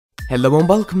Hello and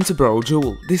welcome to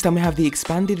Brodual. This time we have the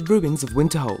expanded ruins of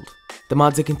Winterhold. The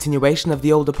mod's a continuation of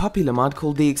the older popular mod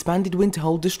called the expanded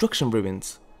Winterhold Destruction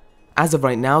Ruins. As of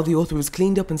right now, the author has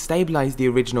cleaned up and stabilised the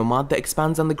original mod that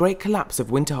expands on the Great Collapse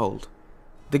of Winterhold.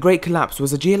 The Great Collapse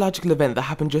was a geological event that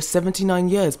happened just 79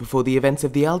 years before the events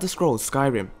of the Elder Scrolls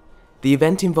Skyrim. The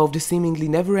event involved a seemingly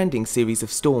never-ending series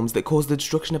of storms that caused the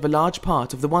destruction of a large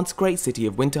part of the once great city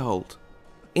of Winterhold.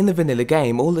 In the vanilla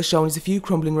game, all that's shown is a few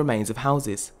crumbling remains of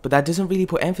houses, but that doesn't really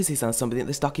put emphasis on something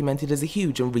that's documented as a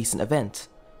huge and recent event.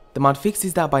 The mod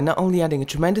fixes that by not only adding a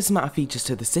tremendous amount of features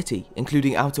to the city,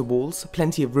 including outer walls,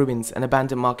 plenty of ruins, an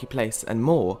abandoned marketplace, and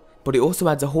more, but it also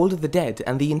adds a Hall of the Dead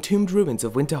and the entombed ruins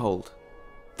of Winterhold.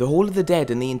 The Hall of the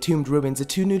Dead and the entombed ruins are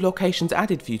two new locations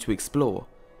added for you to explore.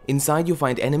 Inside you'll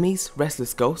find enemies,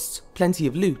 restless ghosts, plenty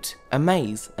of loot, a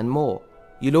maze, and more.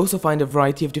 You'll also find a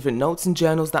variety of different notes and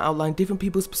journals that outline different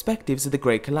people's perspectives of the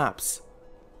Great Collapse.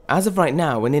 As of right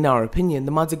now, and in our opinion,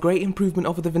 the mod's a great improvement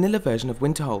over the vanilla version of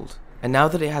Winterhold, and now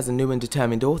that it has a new and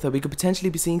determined author, we could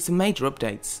potentially be seeing some major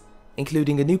updates,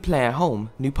 including a new player home,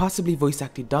 new possibly voice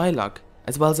acted dialogue,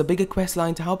 as well as a bigger quest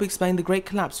line to help explain the Great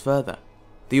Collapse further.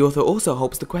 The author also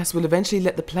hopes the quest will eventually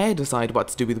let the player decide what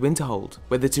to do with Winterhold,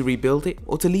 whether to rebuild it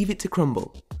or to leave it to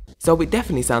crumble. So it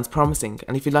definitely sounds promising,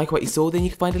 and if you like what you saw, then you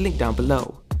can find a link down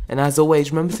below. And as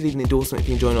always, remember to leave an endorsement if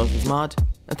you enjoy an author's mod,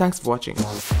 and thanks for watching.